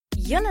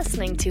You're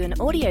listening to an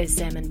audio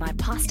sermon by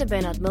Pastor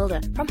Bernard Mulder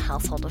from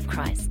Household of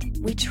Christ.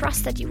 We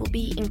trust that you will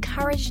be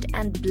encouraged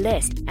and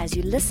blessed as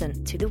you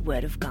listen to the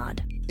Word of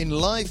God. In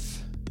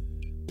life,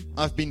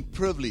 I've been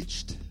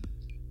privileged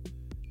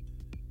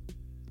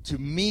to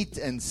meet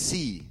and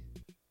see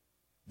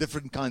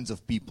different kinds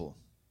of people.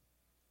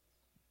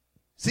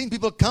 Seen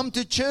people come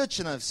to church,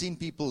 and I've seen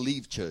people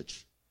leave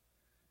church.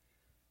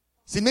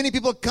 Seen many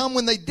people come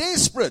when they're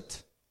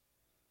desperate,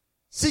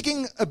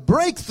 seeking a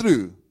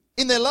breakthrough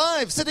in their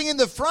lives, sitting in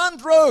the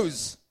front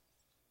rows,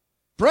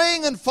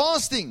 praying and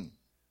fasting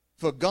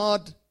for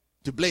God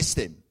to bless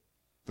them,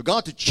 for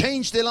God to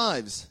change their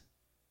lives.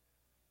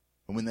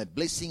 And when that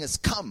blessing has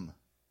come,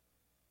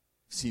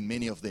 I've seen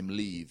many of them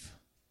leave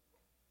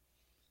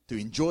to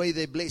enjoy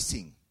their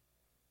blessing,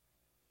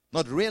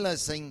 not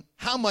realizing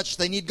how much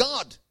they need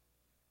God.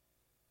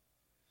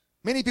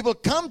 Many people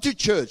come to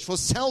church for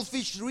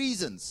selfish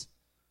reasons.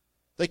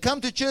 They come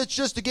to church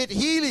just to get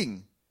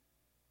healing,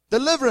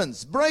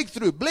 deliverance,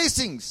 breakthrough,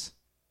 blessings.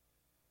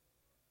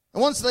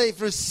 And once they've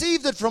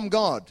received it from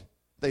God,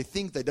 they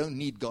think they don't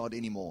need God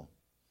anymore.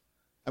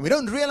 And we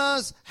don't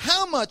realize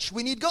how much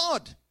we need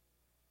God.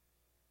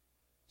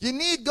 You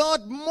need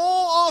God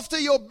more after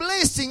your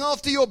blessing,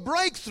 after your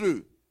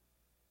breakthrough,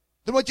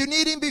 than what you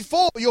need Him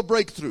before your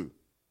breakthrough.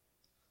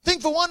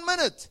 Think for 1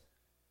 minute.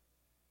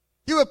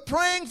 You were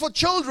praying for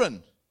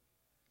children.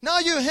 Now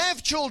you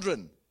have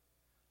children.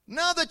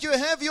 Now that you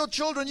have your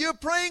children, you're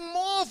praying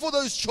more for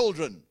those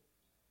children.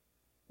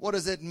 What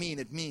does that mean?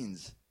 It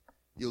means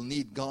you'll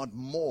need God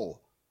more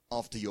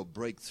after your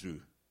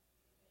breakthrough,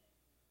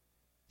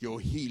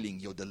 your healing,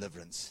 your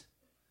deliverance.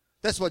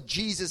 That's what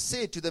Jesus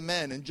said to the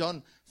man in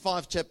John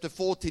 5 chapter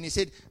 14. He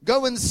said,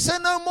 "Go and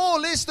sin no more,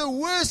 lest the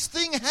worst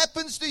thing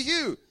happens to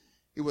you."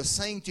 He was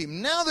saying to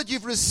him, now that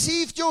you've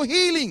received your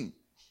healing,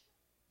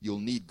 you'll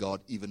need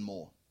God even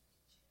more.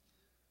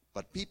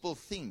 But people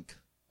think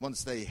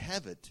once they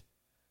have it,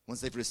 once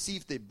they've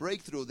received their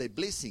breakthrough, their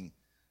blessing,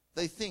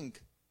 they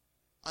think,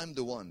 I'm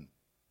the one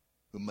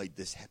who made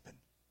this happen.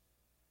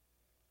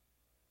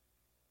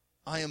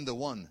 I am the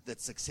one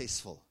that's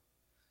successful.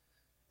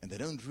 And they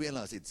don't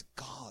realize it's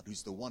God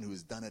who's the one who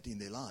has done it in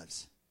their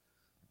lives.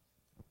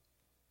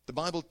 The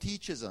Bible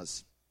teaches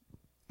us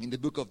in the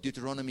book of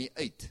Deuteronomy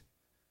 8,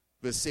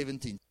 verse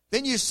 17.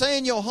 Then you say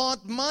in your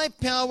heart, my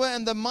power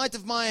and the might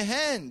of my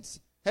hands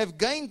have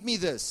gained me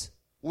this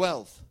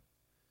wealth.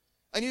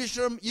 And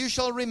you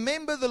shall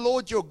remember the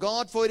Lord your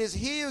God, for it is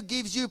He who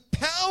gives you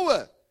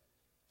power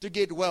to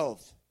get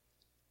wealth,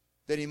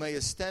 that He may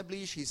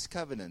establish His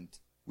covenant,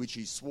 which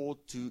He swore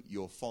to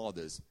your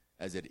fathers,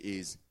 as it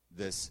is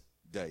this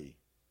day.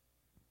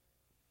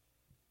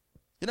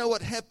 You know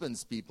what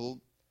happens, people?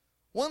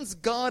 Once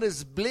God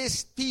has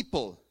blessed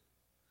people,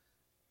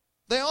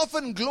 they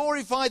often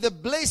glorify the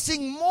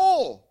blessing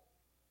more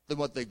than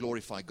what they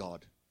glorify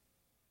God.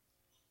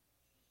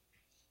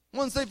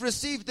 Once they've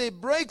received their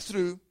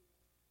breakthrough,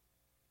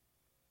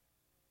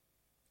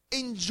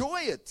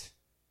 enjoy it.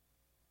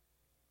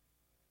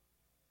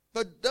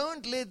 But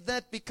don't let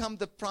that become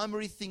the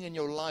primary thing in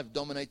your life,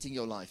 dominating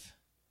your life.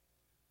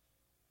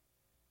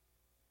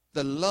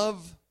 The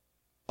love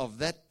of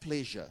that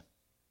pleasure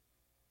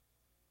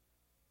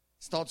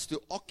starts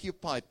to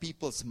occupy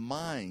people's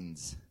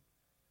minds,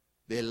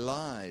 their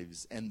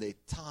lives, and their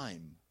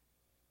time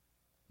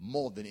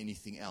more than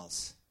anything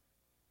else.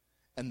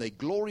 And they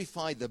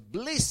glorify the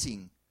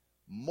blessing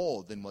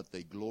more than what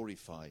they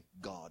glorify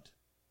God.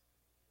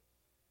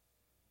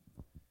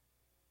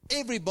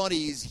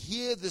 Everybody is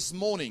here this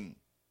morning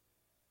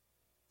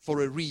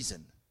for a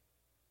reason.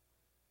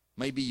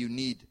 Maybe you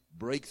need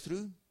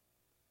breakthrough.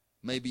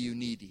 Maybe you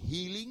need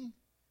healing.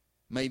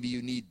 Maybe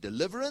you need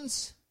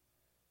deliverance.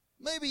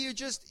 Maybe you're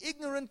just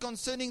ignorant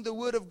concerning the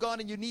Word of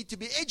God and you need to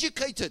be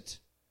educated,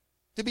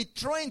 to be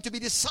trained, to be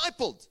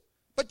discipled.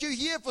 But you're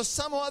here for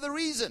some or other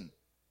reason.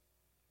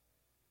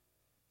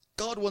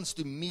 God wants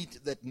to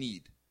meet that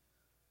need.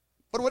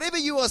 But whatever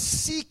you are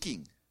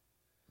seeking,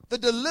 the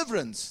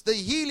deliverance, the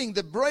healing,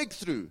 the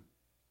breakthrough,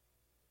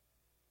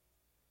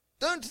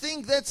 don't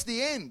think that's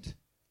the end.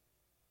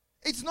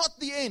 It's not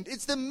the end.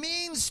 It's the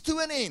means to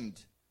an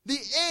end. The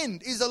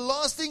end is a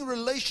lasting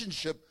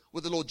relationship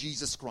with the Lord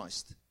Jesus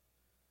Christ.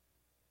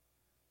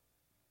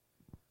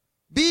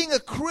 Being a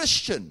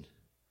Christian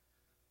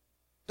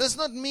does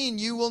not mean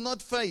you will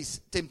not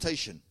face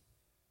temptation.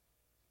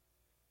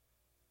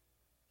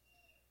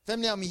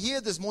 Family, I'm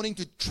here this morning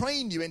to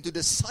train you and to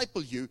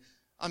disciple you.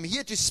 I'm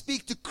here to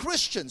speak to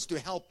Christians to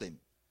help them.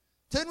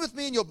 Turn with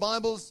me in your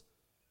Bibles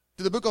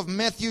to the book of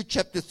Matthew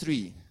chapter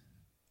 3.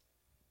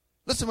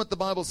 Listen what the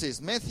Bible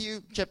says.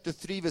 Matthew chapter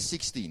 3 verse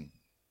 16.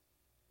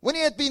 When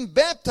he had been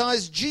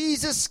baptized,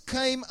 Jesus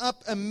came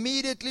up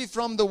immediately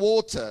from the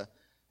water.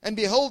 And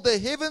behold, the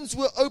heavens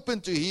were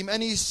opened to him.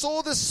 And he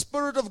saw the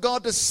Spirit of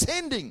God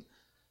descending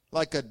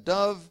like a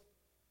dove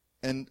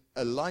and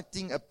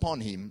alighting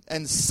upon him.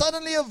 And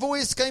suddenly a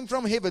voice came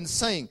from heaven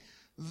saying,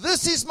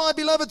 "This is my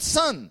beloved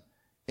Son,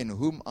 in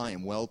whom I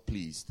am well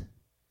pleased."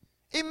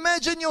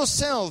 Imagine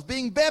yourself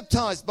being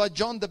baptized by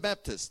John the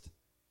Baptist.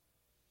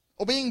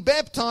 or being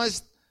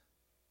baptized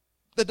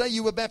the day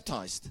you were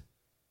baptized.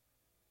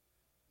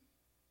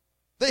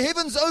 The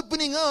heavens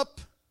opening up,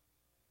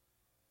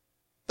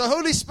 the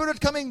Holy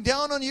Spirit coming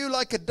down on you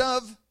like a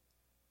dove,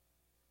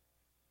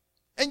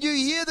 and you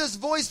hear this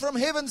voice from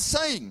heaven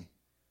saying,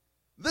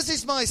 "This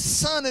is my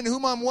Son in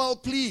whom I'm well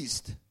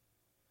pleased."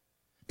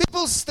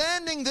 People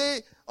standing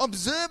there,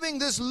 observing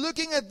this,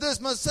 looking at this,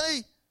 must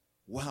say,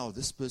 "Wow,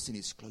 this person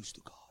is close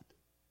to God.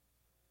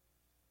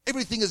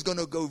 Everything is going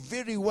to go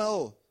very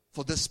well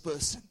for this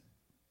person.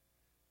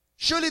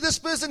 Surely this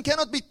person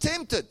cannot be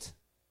tempted.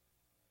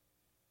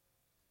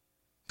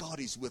 God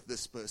is with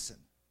this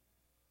person."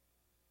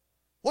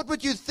 What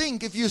would you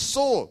think if you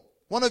saw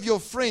one of your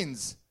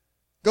friends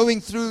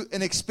going through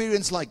an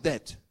experience like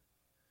that?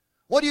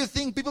 What do you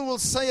think people will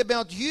say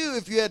about you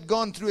if you had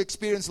gone through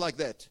experience like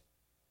that?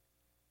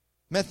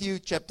 Matthew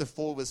chapter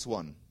 4 verse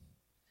 1.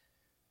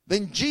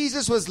 Then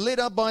Jesus was led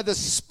up by the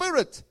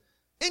Spirit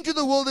into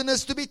the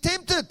wilderness to be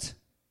tempted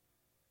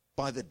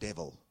by the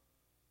devil.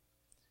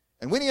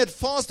 And when he had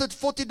fasted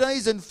 40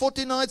 days and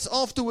 40 nights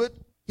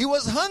afterward, he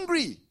was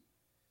hungry.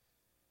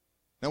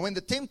 Now when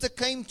the tempter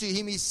came to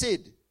him, he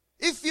said,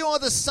 "If you are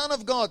the Son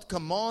of God,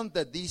 command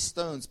that these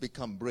stones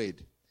become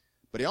bread."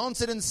 But he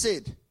answered and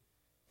said,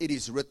 "It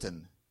is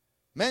written,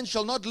 man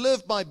shall not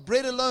live by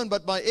bread alone,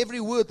 but by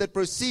every word that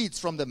proceeds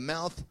from the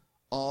mouth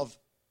of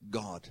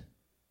God."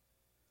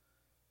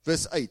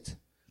 Verse 8.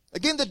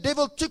 Again the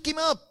devil took him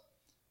up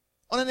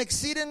on an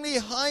exceedingly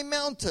high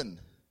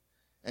mountain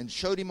and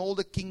showed him all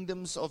the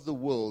kingdoms of the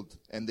world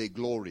and their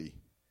glory.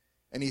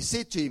 And he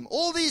said to him,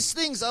 "All these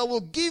things I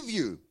will give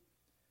you,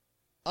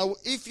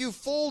 if you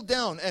fall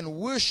down and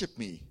worship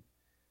me."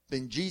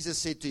 Then Jesus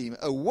said to him,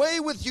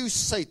 "Away with you,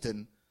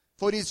 Satan,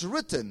 for it is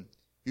written,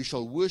 you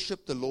shall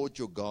worship the Lord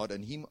your God,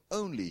 and him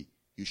only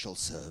you shall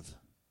serve."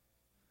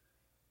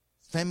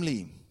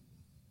 Family,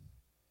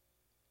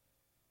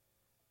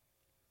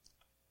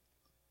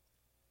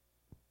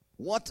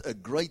 what a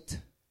great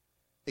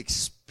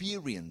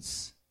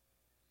experience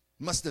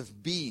must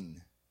have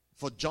been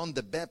for John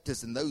the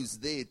Baptist and those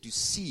there to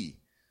see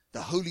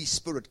the Holy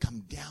Spirit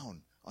come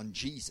down on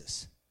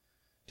Jesus.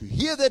 To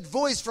hear that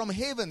voice from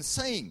heaven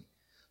saying,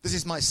 "This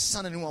is my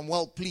Son in whom I'm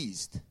well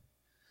pleased."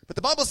 But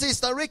the Bible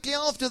says directly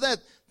after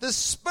that, the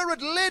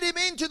Spirit led him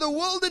into the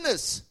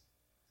wilderness.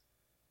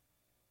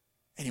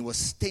 And he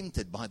was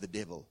tempted by the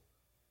devil.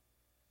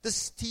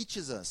 This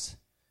teaches us,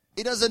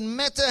 it doesn't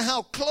matter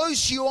how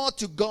close you are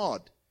to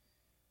God,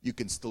 you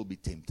can still be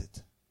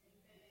tempted.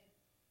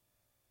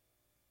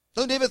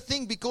 Don't ever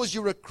think because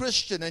you're a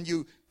Christian and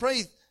you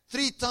pray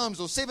 3 times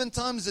or 7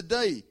 times a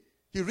day,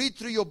 you read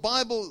through your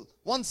Bible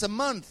once a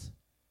month,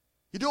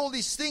 you do all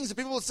these things, and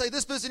people will say,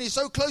 "This person is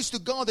so close to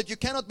God that you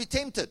cannot be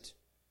tempted."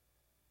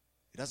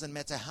 It doesn't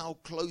matter how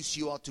close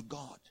you are to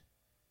God,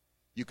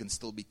 you can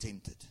still be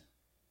tempted.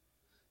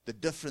 The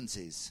difference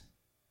is,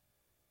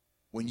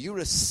 when you're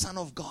a son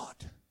of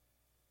God,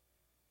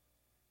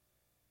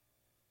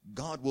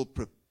 God will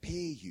prepare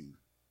you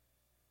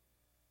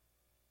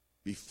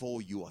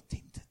before you are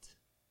tempted.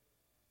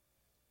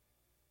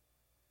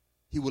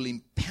 He will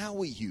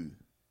empower you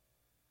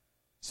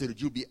so that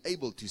you'll be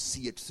able to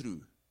see it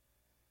through.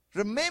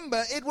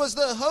 Remember, it was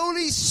the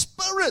Holy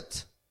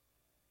Spirit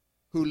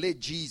who led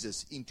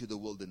Jesus into the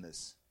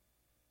wilderness.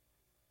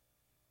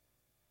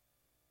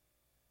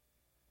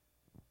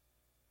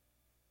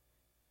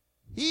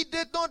 He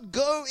did not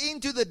go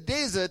into the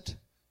desert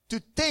to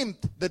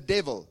tempt the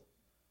devil,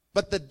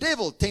 but the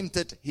devil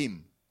tempted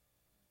him.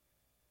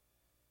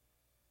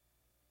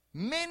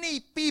 Many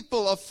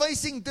people are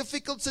facing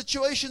difficult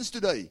situations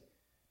today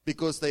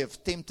because they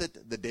have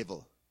tempted the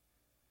devil.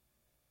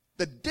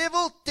 The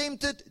devil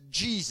tempted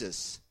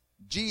Jesus.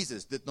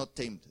 Jesus did not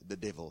tempt the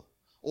devil.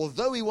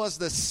 Although he was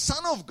the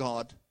Son of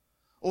God,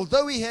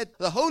 although he had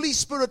the Holy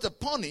Spirit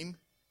upon him,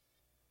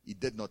 he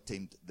did not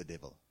tempt the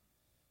devil.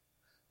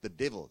 The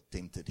devil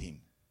tempted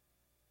him.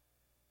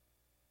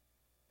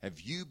 Have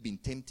you been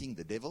tempting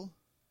the devil?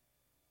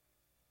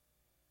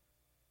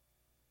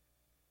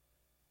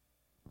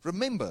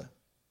 Remember,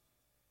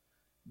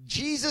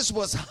 Jesus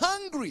was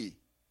hungry,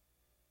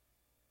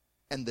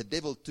 and the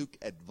devil took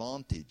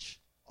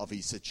advantage of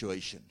his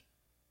situation.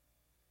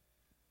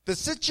 The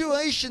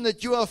situation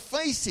that you are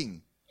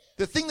facing,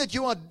 the thing that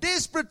you are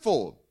desperate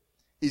for,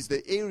 is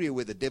the area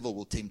where the devil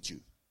will tempt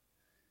you.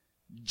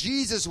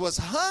 Jesus was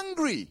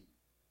hungry,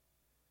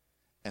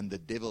 and the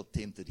devil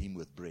tempted him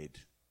with bread,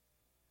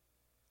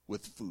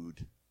 with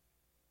food.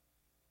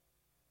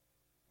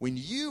 When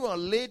you are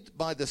led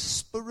by the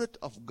Spirit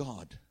of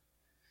God,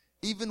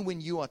 even when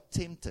you are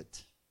tempted,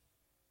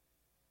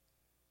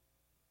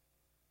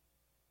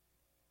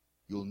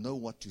 you'll know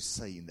what to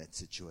say in that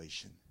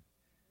situation.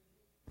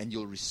 And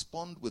you'll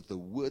respond with the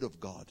Word of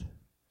God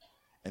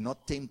and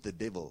not tempt the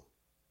devil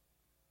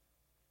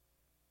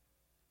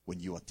when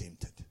you are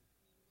tempted.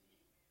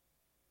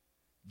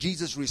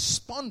 Jesus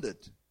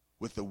responded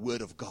with the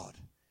Word of God.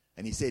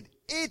 And he said,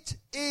 "It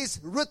is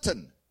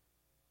written,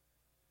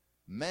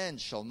 man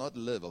shall not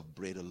live of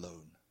bread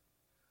alone,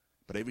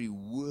 but every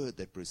word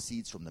that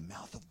proceeds from the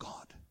mouth of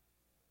God."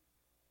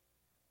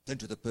 Turn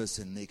to the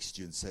person next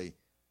to you and say,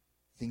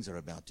 things are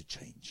about to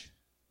change.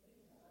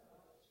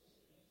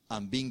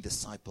 I'm being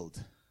discipled.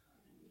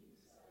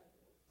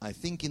 I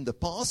think in the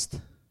past,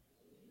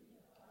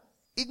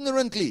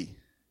 ignorantly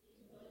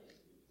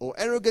or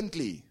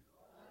arrogantly,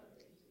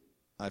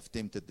 I've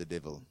tempted the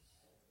devil.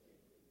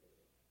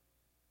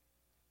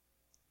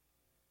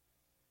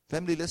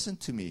 Family, listen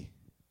to me.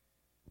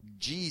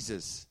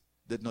 Jesus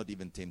did not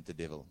even tempt the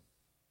devil.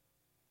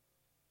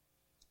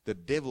 The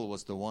devil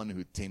was the one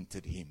who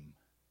tempted him.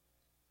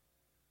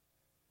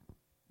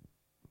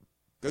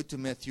 Go to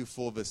Matthew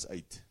 4 verse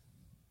 8.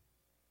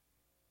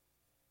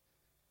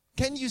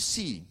 Can you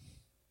see,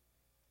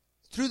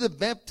 through the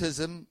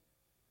baptism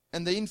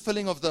and the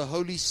infilling of the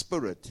Holy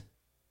Spirit,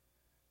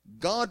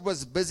 God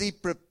was busy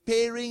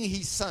preparing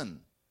His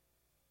Son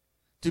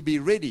to be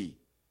ready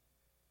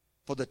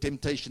for the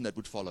temptation that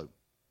would follow.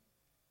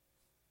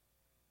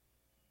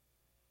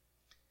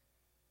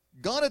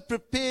 God had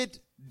prepared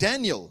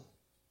Daniel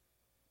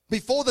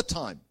before the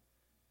time.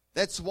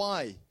 That's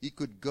why he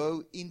could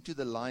go into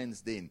the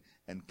lion's den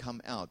and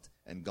come out,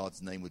 and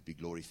God's name would be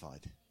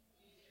glorified.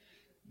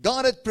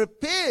 God had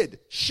prepared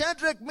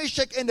Shadrach,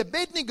 Meshach, and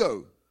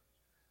Abednego.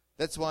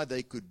 That's why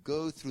they could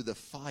go through the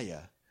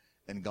fire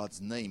and God's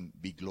name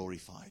be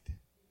glorified.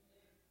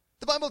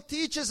 The Bible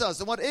teaches us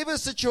that whatever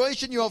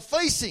situation you are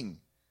facing,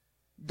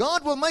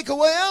 God will make a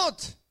way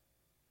out.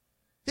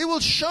 He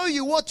will show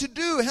you what to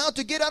do, how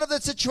to get out of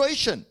that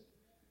situation.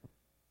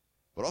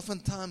 But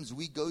oftentimes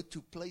we go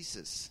to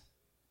places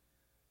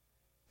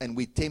and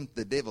we tempt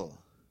the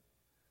devil.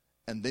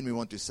 And then we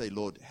want to say,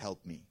 Lord,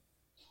 help me.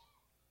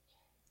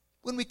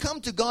 When we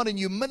come to God in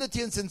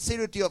humility and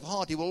sincerity of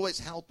heart, He will always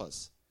help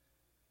us.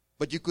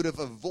 But you could have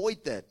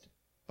avoided that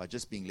by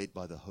just being led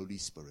by the Holy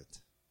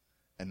Spirit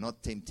and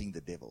not tempting the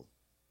devil.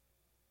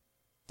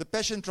 The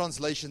Passion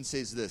Translation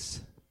says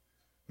this,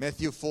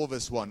 Matthew 4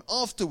 verse 1.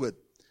 Afterward,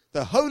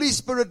 the Holy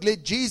Spirit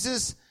led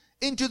Jesus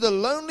into the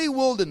lonely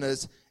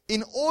wilderness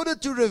in order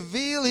to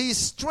reveal His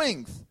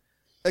strength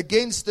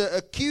against the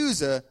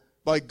accuser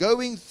by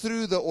going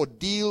through the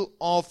ordeal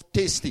of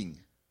testing.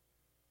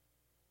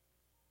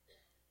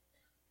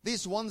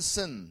 There's one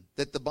sin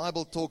that the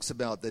Bible talks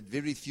about that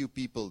very few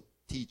people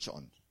teach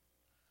on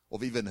or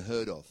have even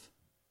heard of.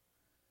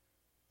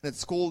 And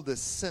it's called the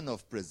sin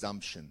of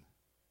presumption.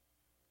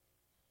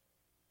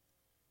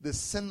 The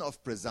sin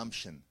of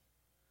presumption.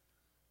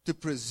 To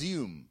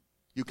presume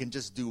you can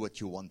just do what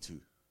you want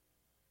to.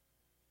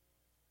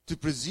 To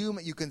presume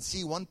you can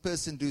see one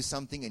person do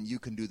something and you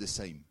can do the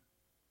same.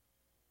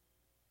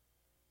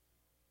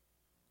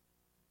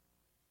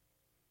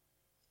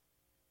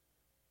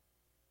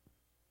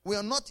 We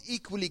are not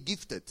equally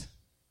gifted.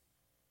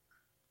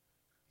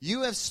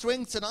 You have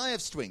strengths and I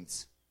have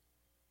strengths.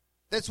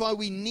 That's why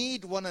we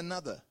need one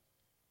another.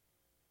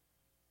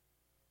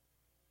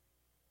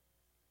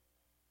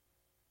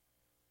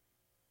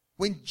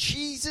 When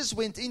Jesus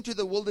went into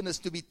the wilderness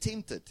to be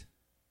tempted,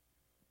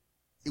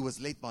 He was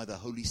led by the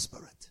Holy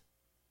Spirit.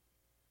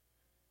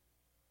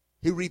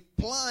 He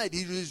replied,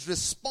 his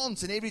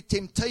response in every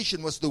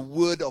temptation was the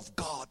Word of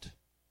God.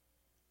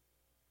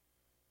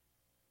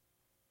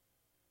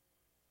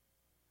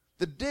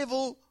 The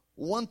devil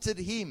wanted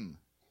him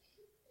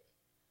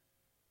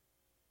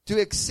to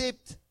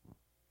accept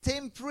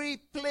temporary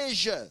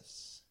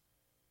pleasures,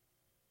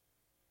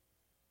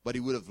 but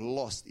he would have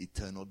lost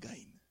eternal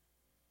gain.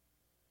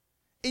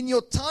 In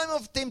your time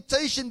of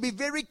temptation, be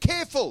very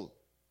careful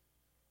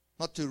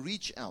not to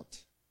reach out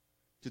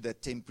to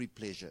that temporary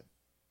pleasure.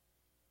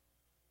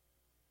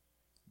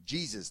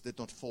 Jesus did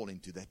not fall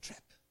into that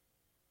trap.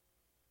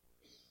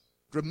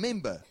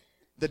 Remember,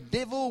 the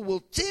devil will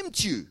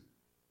tempt you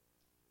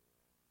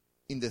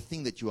in the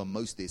thing that you are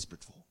most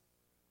desperate for.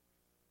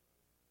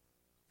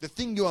 The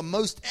thing you are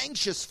most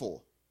anxious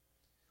for.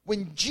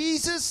 When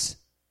Jesus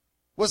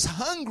was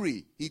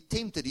hungry, He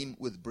tempted him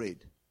with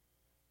bread.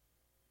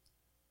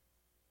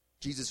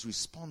 Jesus'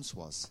 response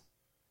was,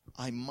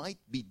 I might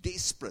be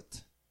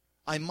desperate.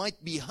 I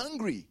might be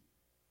hungry.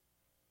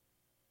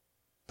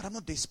 But I'm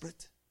not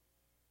desperate.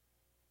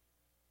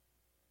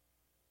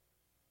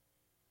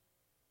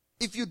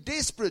 If you're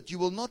desperate, you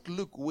will not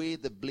look where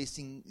the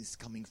blessing is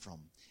coming from.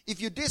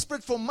 If you're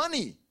desperate for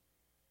money,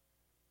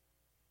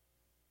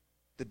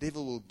 the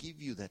devil will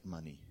give you that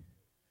money.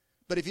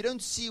 But if you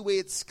don't see where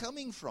it's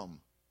coming from,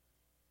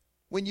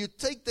 when you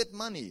take that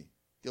money,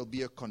 there'll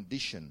be a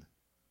condition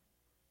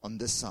on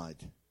this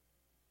side.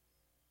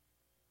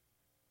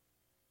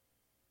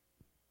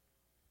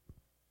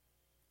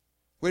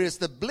 Whereas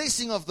the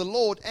blessing of the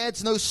Lord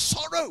adds no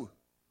sorrow,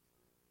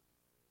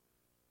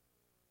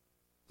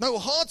 no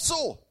heart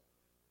sore.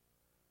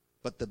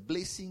 But the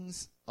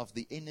blessings of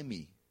the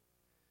enemy,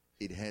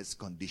 it has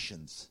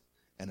conditions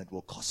and it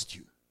will cost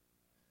you.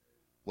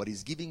 What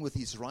He's giving with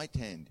His right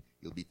hand,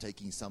 He'll be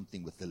taking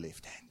something with the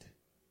left hand.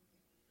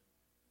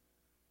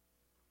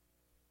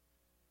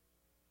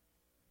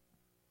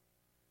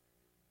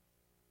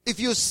 If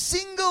you're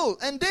single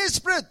and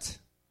desperate,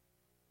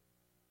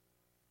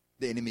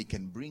 the enemy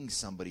can bring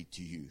somebody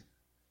to you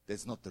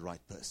that's not the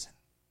right person.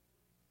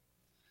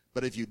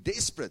 But if you're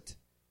desperate,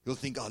 you'll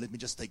think, oh, let me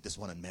just take this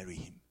one and marry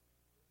him.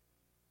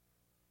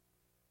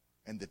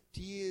 And the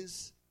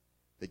tears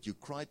that you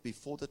cried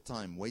before the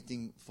time,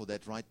 waiting for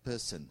that right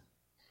person,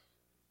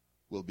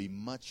 will be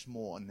much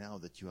more now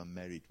that you are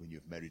married when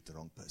you've married the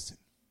wrong person.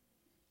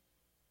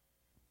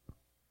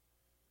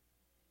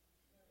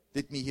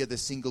 Let me hear the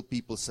single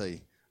people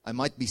say, I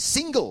might be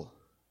single,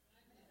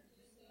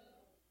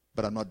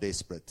 but I'm not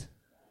desperate.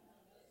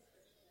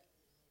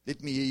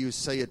 Let me hear you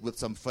say it with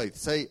some faith.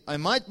 Say, I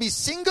might be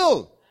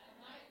single,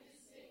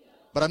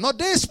 but I'm not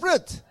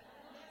desperate.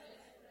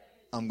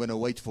 I'm going to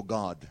wait for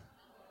God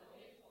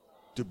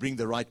to bring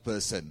the right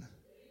person.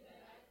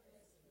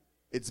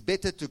 It's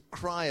better to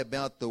cry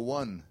about the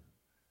one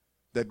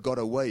that got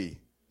away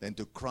than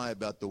to cry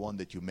about the one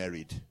that you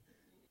married.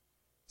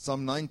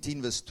 Psalm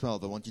 19 verse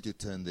 12, I want you to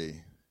turn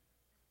there.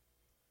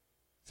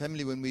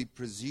 Family, when we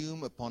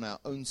presume upon our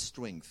own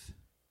strength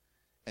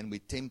and we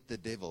tempt the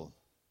devil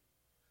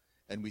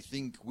and we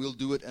think we'll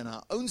do it in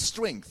our own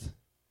strength,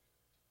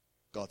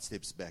 God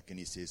steps back and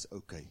he says,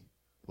 okay,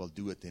 well,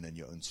 do it then in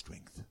your own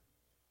strength.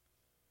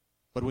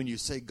 But when you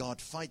say,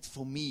 God, fight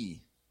for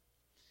me,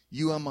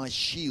 you are my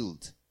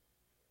shield,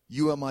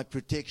 you are my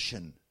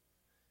protection,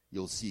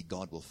 you'll see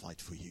God will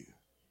fight for you.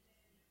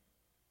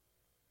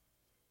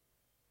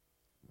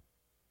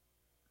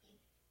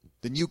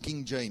 The New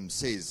King James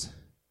says,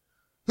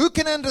 who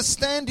can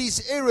understand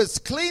his errors?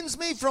 Cleanse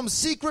me from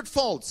secret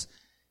faults.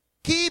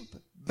 Keep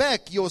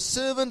back your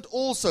servant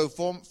also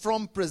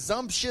from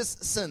presumptuous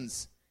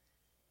sins.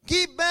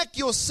 Keep back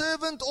your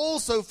servant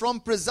also from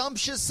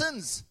presumptuous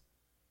sins.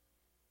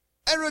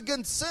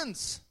 Arrogant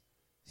sins.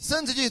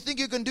 Sins that you think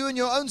you can do in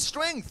your own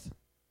strength.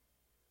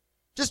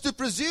 Just to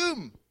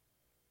presume.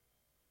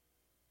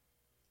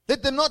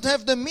 Let them not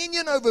have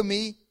dominion over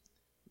me.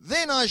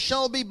 Then I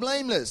shall be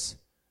blameless.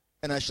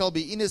 And I shall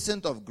be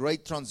innocent of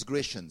great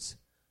transgressions.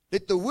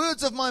 Let the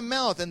words of my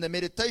mouth and the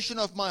meditation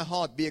of my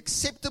heart be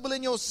acceptable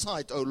in your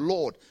sight, O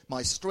Lord,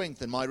 my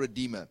strength and my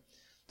Redeemer.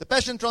 The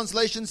Passion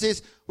Translation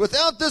says,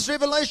 without this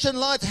revelation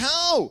light,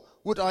 how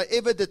would I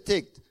ever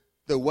detect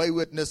the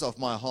waywardness of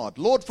my heart?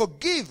 Lord,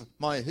 forgive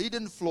my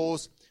hidden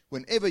flaws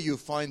whenever you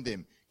find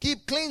them.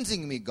 Keep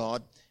cleansing me,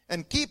 God,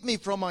 and keep me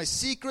from my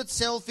secret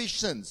selfish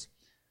sins.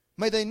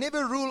 May they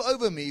never rule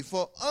over me,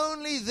 for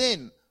only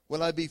then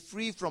will I be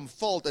free from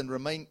fault and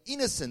remain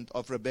innocent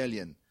of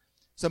rebellion.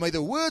 So may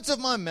the words of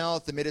my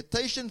mouth, the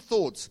meditation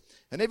thoughts,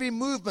 and every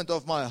movement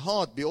of my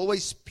heart be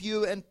always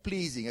pure and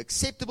pleasing,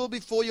 acceptable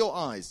before your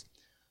eyes,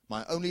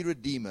 my only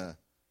Redeemer,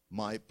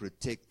 my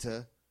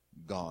protector,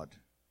 God.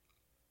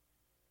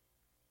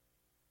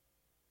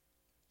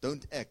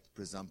 Don't act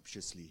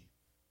presumptuously.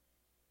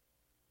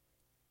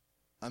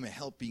 I'm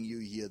helping you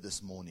here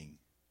this morning.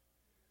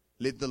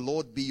 Let the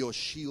Lord be your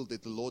shield.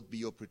 Let the Lord be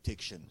your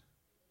protection.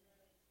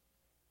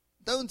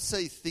 Don't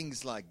say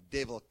things like,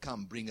 devil,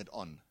 come, bring it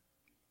on.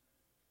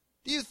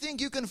 Do you think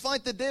you can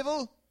fight the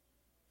devil?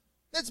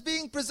 That's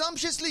being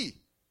presumptuously.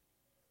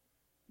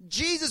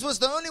 Jesus was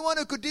the only one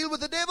who could deal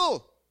with the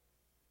devil.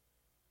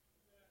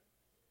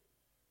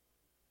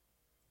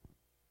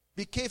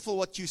 Be careful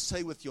what you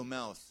say with your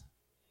mouth.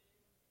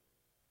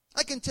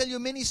 I can tell you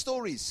many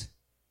stories.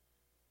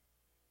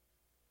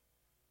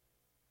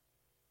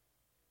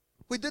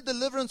 We did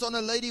deliverance on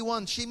a lady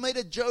once. She made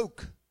a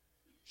joke.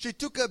 She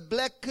took a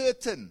black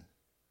curtain,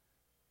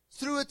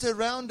 threw it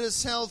around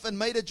herself and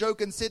made a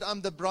joke and said,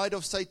 I'm the bride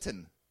of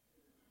Satan.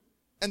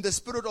 And the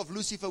spirit of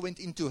Lucifer went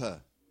into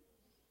her.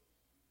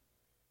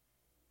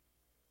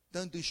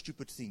 Don't do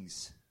stupid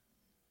things.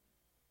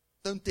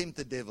 Don't tempt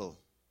the devil.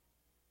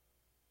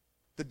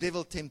 The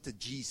devil tempted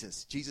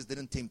Jesus. Jesus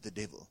didn't tempt the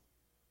devil.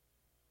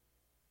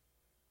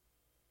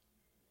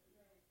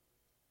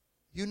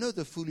 You know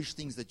the foolish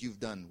things that you've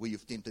done where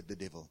you've tempted the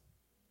devil.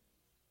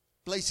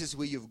 Places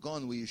where you've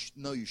gone where you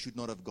know you should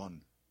not have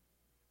gone.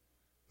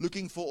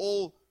 Looking for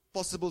all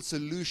possible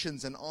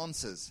solutions and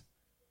answers.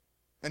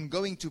 And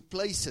going to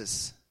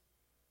places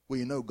where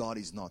you know God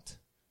is not.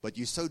 But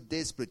you're so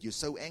desperate, you're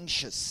so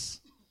anxious.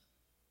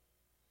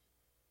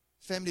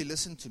 Family,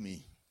 listen to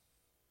me.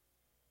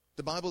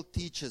 The Bible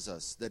teaches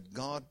us that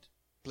God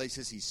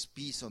places His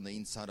peace on the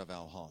inside of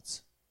our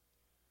hearts.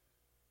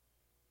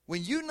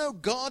 When you know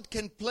God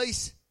can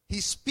place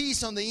His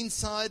peace on the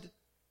inside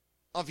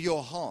of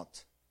your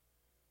heart,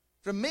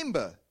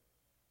 remember,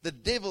 the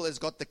devil has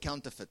got the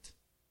counterfeit.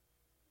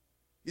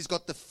 He's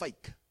got the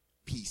fake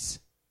peace.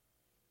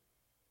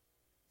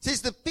 It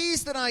says, the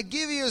peace that I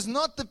give you is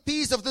not the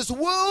peace of this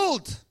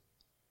world,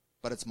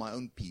 but it's my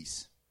own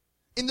peace.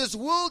 In this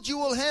world you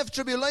will have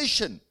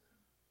tribulation,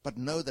 but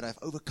know that I've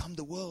overcome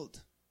the world.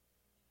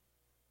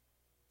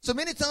 So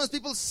many times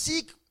people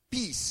seek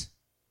peace,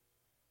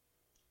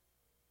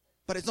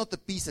 but it's not the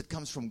peace that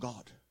comes from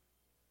God.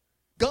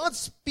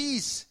 God's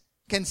peace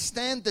can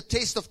stand the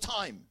test of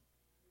time,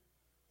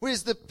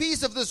 whereas the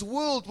peace of this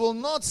world will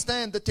not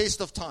stand the test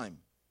of time.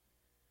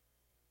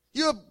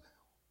 You're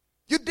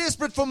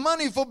desperate for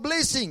money, for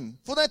blessing,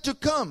 for that to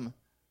come.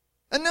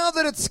 And now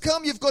that it's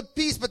come, you've got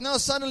peace, but now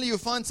suddenly you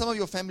find some of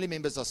your family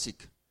members are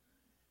sick.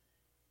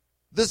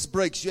 This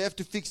breaks. You have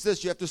to fix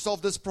this. You have to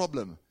solve this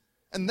problem.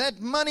 And that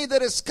money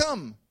that has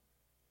come,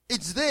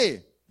 it's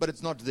there, but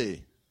it's not there.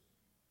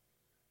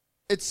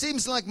 It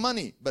seems like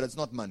money, but it's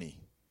not money.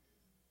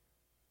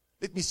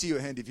 Let me see your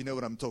hand if you know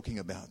what I'm talking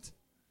about.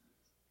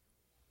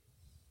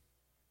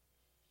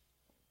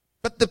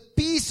 But the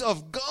peace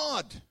of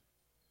God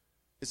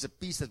is a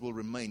peace that will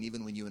remain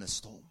even when you're in a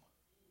storm.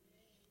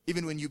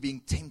 Even when you're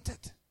being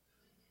tempted.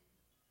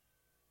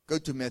 Go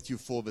to Matthew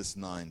 4 verse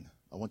 9.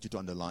 I want you to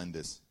underline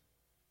this.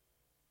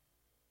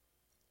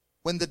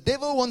 When the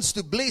devil wants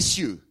to bless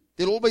you,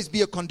 there'll always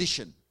be a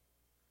condition.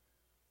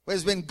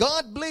 Whereas when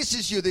God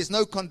blesses you, there's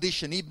no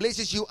condition. He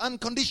blesses you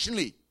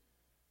unconditionally.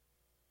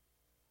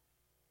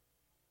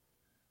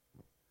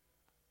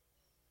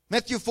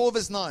 Matthew 4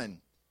 verse 9.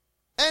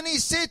 And he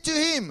said to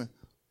him,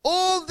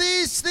 all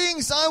these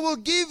things I will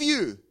give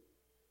you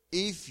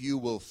if you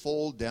will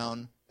fall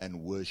down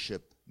and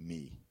worship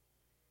me.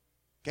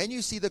 Can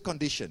you see the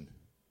condition?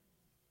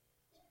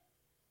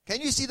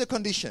 Can you see the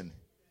condition?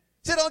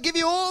 He said, I'll give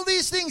you all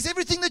these things,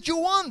 everything that you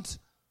want.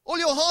 All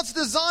your heart's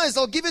desires,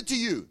 I'll give it to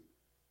you.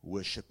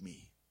 Worship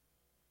me.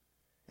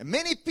 And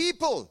many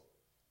people,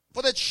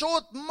 for that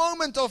short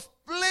moment of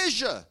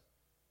pleasure,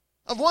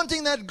 of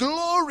wanting that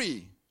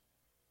glory,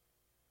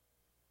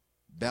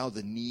 bow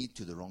the knee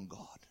to the wrong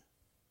God.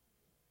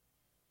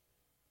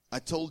 I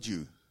told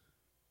you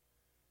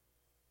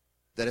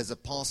that as a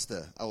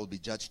pastor, I will be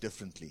judged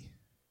differently.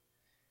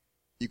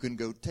 You can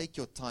go take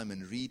your time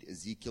and read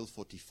Ezekiel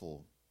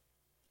 44.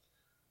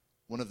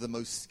 One of the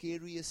most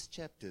scariest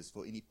chapters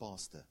for any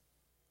pastor.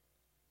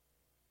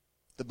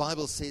 The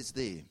Bible says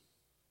there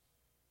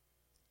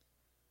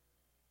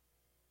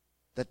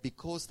that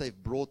because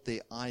they've brought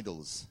their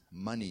idols,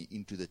 money,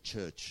 into the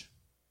church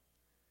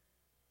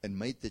and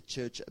made the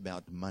church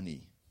about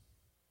money,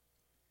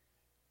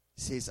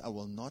 he says, I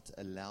will not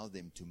allow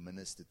them to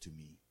minister to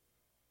me.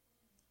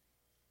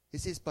 He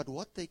says, but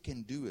what they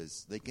can do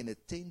is they can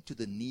attend to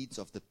the needs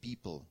of the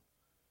people,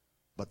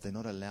 but they're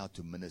not allowed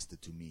to minister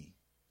to me.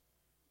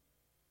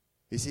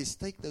 He says,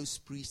 take those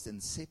priests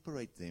and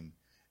separate them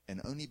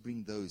and only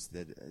bring those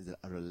that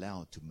are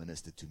allowed to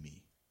minister to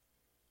me.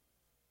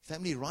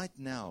 Family, right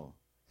now,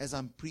 as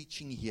I'm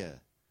preaching here,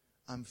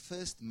 I'm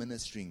first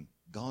ministering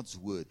God's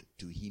word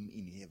to him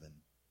in heaven.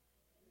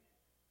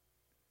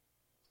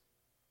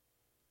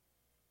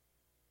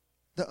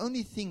 The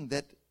only thing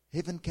that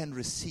heaven can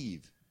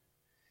receive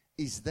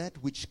is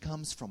that which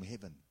comes from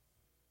heaven.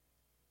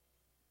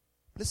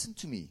 Listen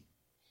to me.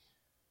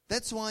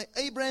 That's why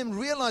Abraham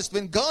realized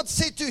when God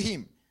said to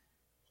him,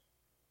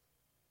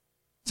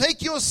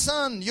 take your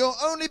son, your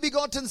only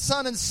begotten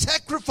son, and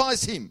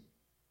sacrifice him.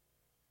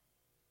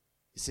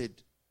 He said,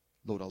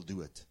 Lord, I'll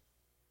do it.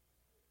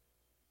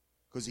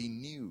 Because he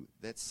knew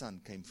that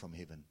son came from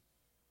heaven.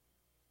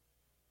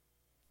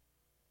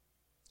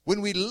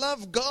 When we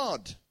love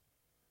God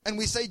and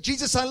we say,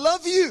 Jesus, I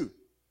love you,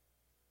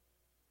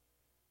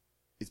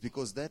 it's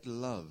because that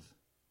love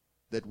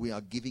that we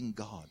are giving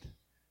God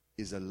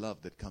is a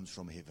love that comes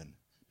from heaven.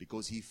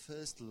 Because he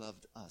first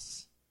loved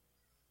us,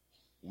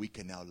 we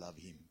can now love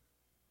him.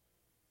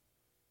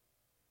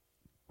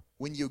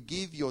 When you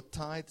give your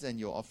tithes and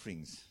your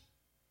offerings,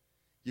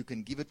 you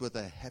can give it with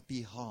a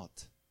happy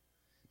heart.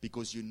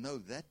 Because you know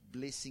that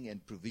blessing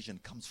and provision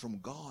comes from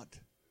God.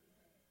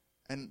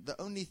 And the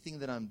only thing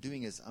that I'm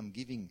doing is I'm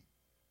giving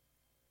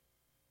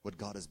what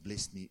God has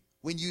blessed me.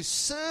 When you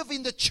serve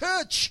in the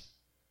church,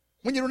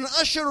 when you're an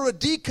usher or a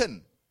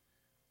deacon,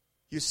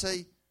 you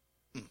say,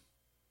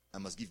 I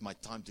must give my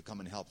time to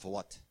come and help. For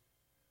what?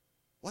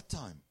 What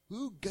time?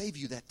 Who gave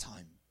you that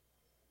time?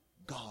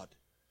 God.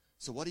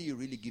 So what are you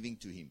really giving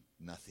to him?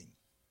 Nothing.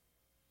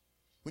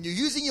 When you're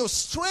using your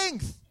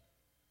strength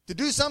to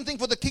do something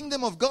for the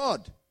kingdom of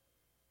God,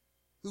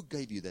 who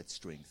gave you that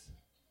strength?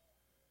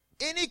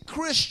 Any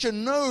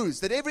Christian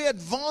knows that every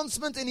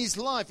advancement in his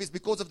life is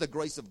because of the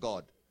grace of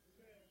God.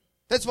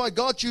 That's why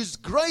God chose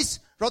grace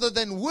rather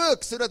than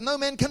works, so that no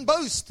man can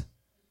boast.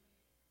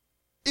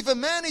 If a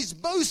man is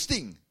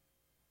boasting,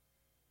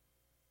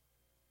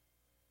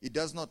 he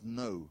does not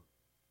know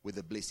where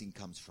the blessing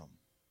comes from.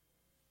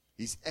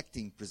 He's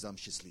acting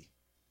presumptuously.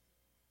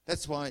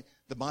 That's why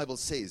the Bible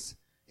says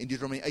in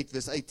Deuteronomy 8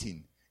 verse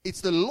 18, it's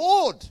the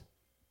Lord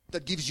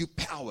that gives you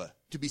power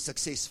to be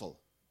successful.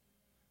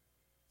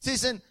 It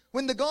says, and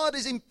when the God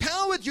has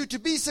empowered you to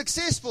be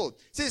successful,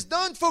 it says,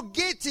 don't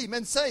forget him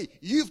and say,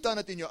 you've done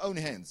it in your own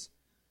hands.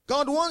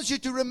 God wants you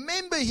to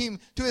remember him,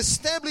 to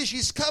establish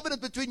his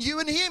covenant between you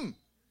and him.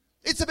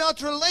 It's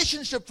about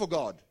relationship for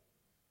God.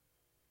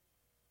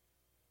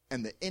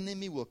 And the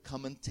enemy will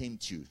come and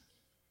tempt you.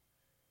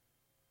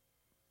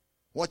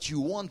 What you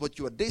want, what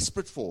you are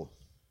desperate for.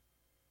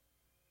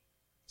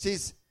 It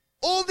says,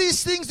 all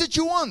these things that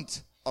you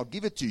want, I'll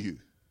give it to you.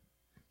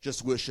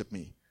 Just worship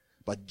me.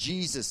 But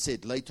Jesus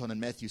said later on in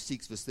Matthew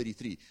 6 verse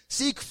 33,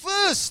 seek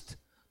first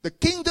the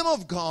kingdom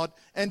of God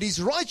and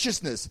his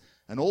righteousness,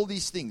 and all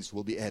these things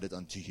will be added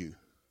unto you.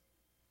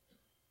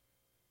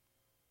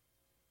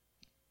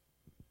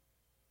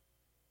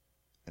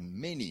 And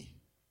many,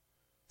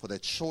 for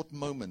that short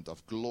moment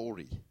of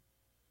glory,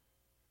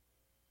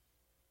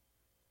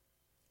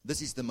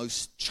 This is the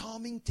most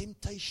charming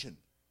temptation.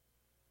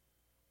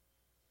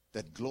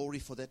 That glory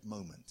for that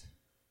moment.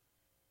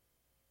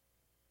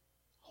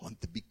 I want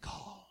the big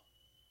car,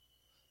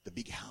 the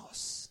big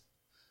house,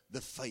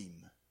 the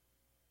fame.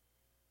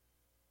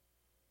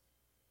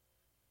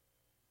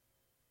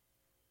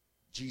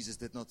 Jesus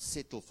did not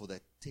settle for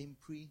that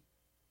temporary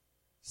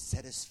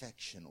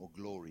satisfaction or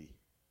glory,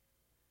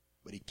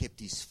 but he kept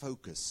his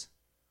focus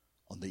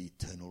on the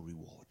eternal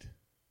reward.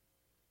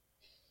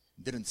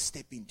 Didn't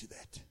step into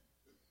that.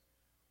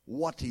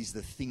 What is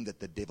the thing that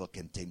the devil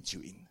can tempt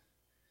you in?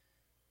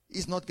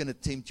 He's not going to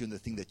tempt you in the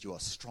thing that you are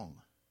strong.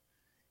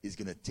 He's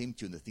going to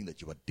tempt you in the thing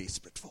that you are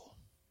desperate for.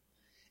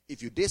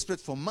 If you're desperate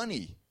for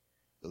money,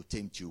 he'll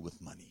tempt you with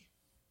money.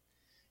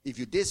 If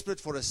you're desperate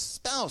for a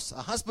spouse,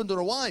 a husband or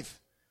a wife,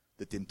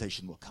 the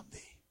temptation will come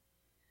there.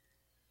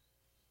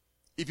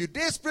 If you're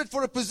desperate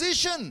for a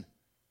position,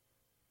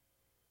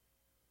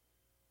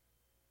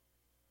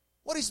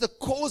 what is the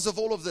cause of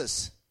all of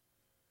this?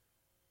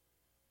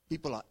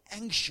 People are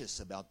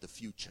anxious about the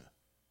future.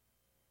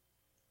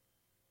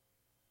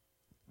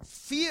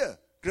 Fear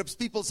grips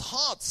people's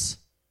hearts.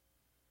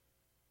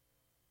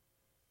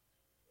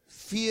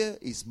 Fear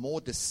is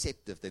more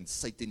deceptive than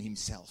Satan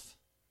himself.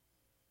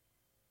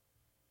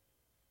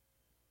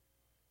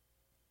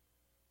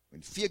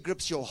 When fear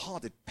grips your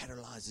heart, it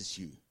paralyzes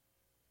you.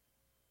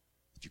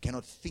 You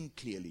cannot think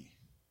clearly.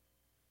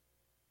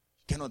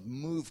 You cannot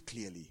move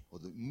clearly or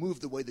move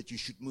the way that you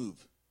should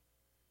move.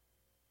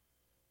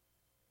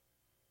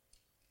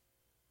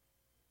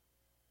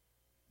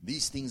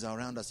 These things are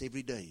around us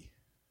every day.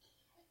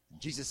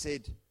 Jesus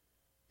said,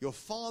 your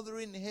Father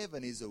in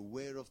heaven is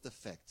aware of the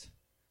fact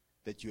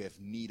that you have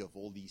need of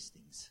all these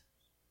things.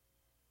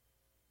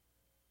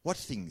 What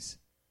things?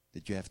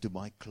 That you have to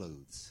buy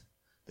clothes,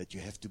 that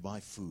you have to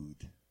buy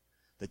food,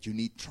 that you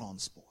need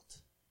transport.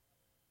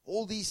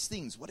 All these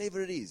things,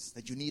 whatever it is,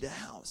 that you need a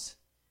house.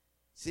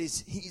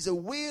 Says he's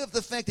aware of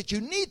the fact that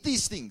you need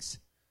these things.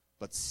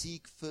 But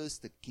seek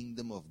first the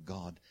kingdom of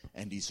God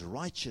and his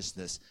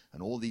righteousness,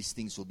 and all these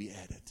things will be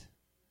added.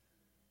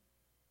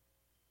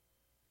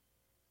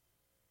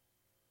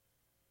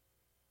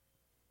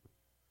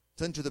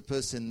 Turn to the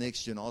person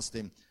next to you and ask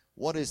them,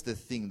 what is the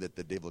thing that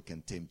the devil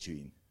can tempt you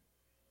in?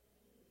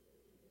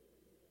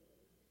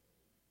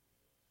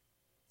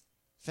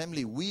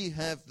 Family, we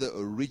have the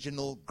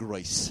original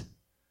grace.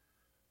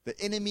 The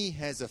enemy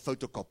has a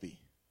photocopy.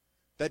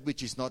 That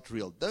which is not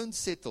real. Don't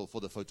settle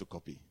for the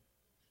photocopy.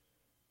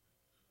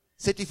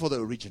 Settle for the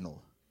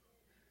original.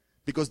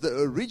 Because the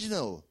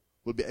original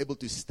will be able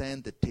to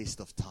stand the test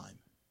of time.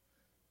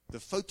 The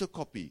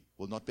photocopy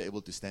will not be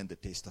able to stand the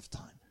test of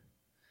time.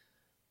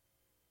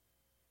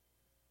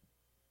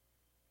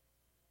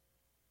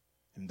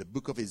 In the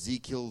book of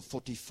Ezekiel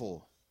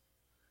 44,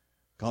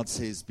 God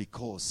says,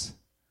 because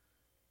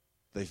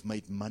they've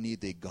made money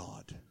their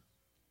God,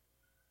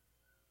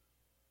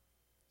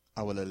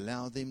 I will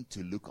allow them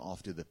to look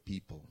after the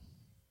people,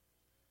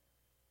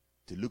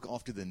 to look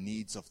after the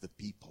needs of the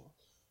people,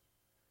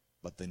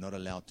 but they're not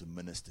allowed to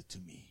minister to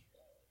me.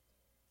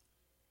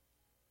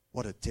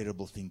 What a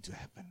terrible thing to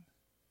happen.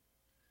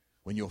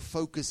 When your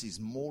focus is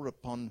more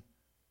upon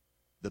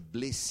the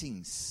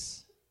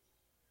blessings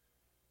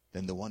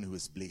than the one who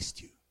has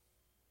blessed you.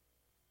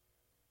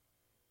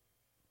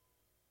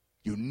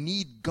 You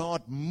need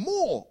God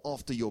more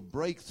after your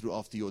breakthrough,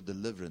 after your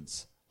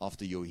deliverance,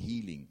 after your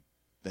healing,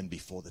 than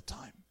before the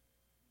time.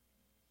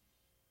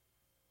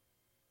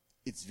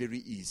 It's very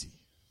easy.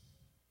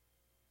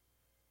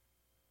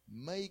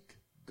 Make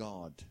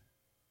God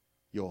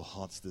your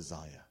heart's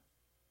desire,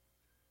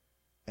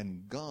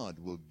 and God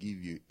will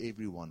give you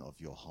every one of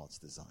your heart's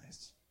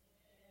desires.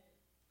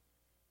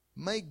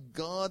 Make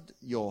God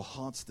your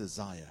heart's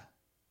desire,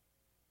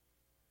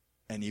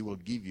 and he will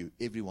give you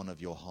every one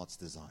of your heart's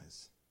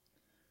desires.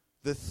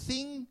 The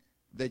thing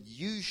that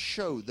you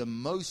show the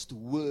most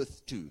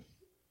worth to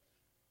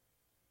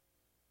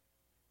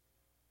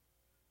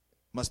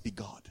must be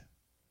God.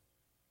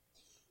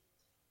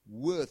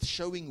 Worth,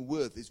 showing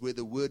worth, is where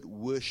the word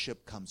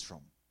worship comes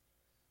from.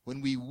 When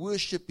we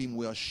worship him,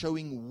 we are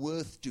showing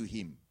worth to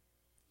him.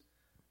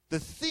 The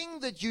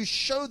thing that you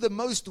show the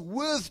most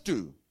worth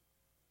to,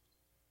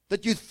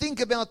 that you think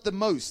about the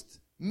most,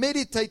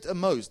 meditate the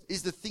most,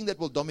 is the thing that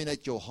will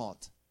dominate your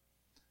heart.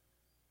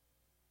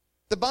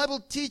 The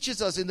Bible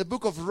teaches us in the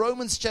book of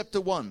Romans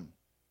chapter 1,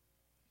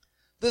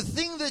 the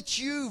thing that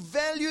you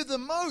value the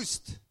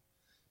most,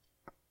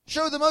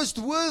 show the most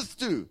worth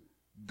to,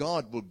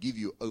 God will give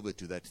you over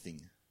to that thing.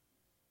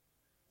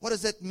 What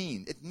does that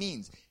mean? It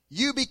means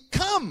you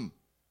become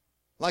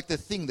like the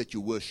thing that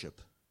you worship.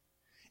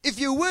 If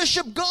you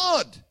worship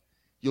God,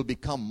 you'll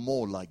become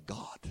more like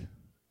God.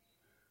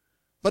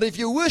 But if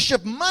you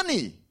worship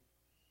money,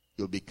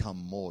 you'll become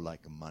more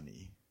like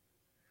money.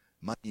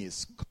 Money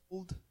is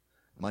cold.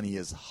 Money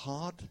is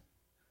hard.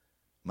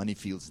 Money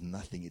feels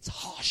nothing. It's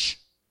harsh.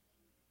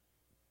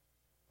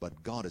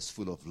 But God is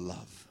full of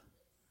love.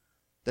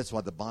 That's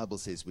why the Bible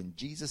says when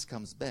Jesus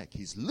comes back,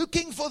 he's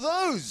looking for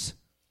those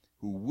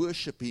who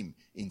worship him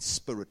in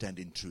spirit and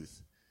in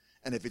truth.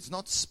 And if it's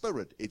not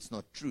spirit, it's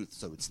not truth,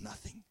 so it's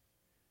nothing.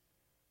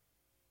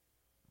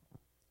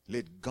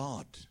 Let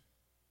God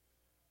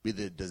be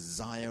the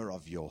desire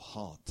of your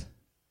heart,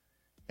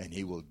 and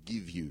He will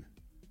give you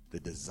the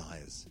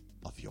desires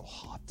of your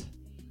heart.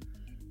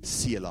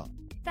 Selah.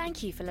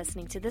 Thank you for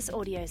listening to this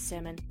audio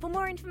sermon. For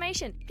more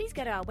information, please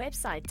go to our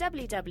website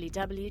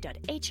www.hoc.org.za.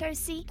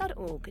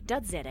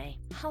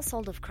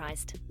 Household of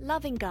Christ,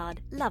 loving God,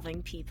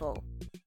 loving people.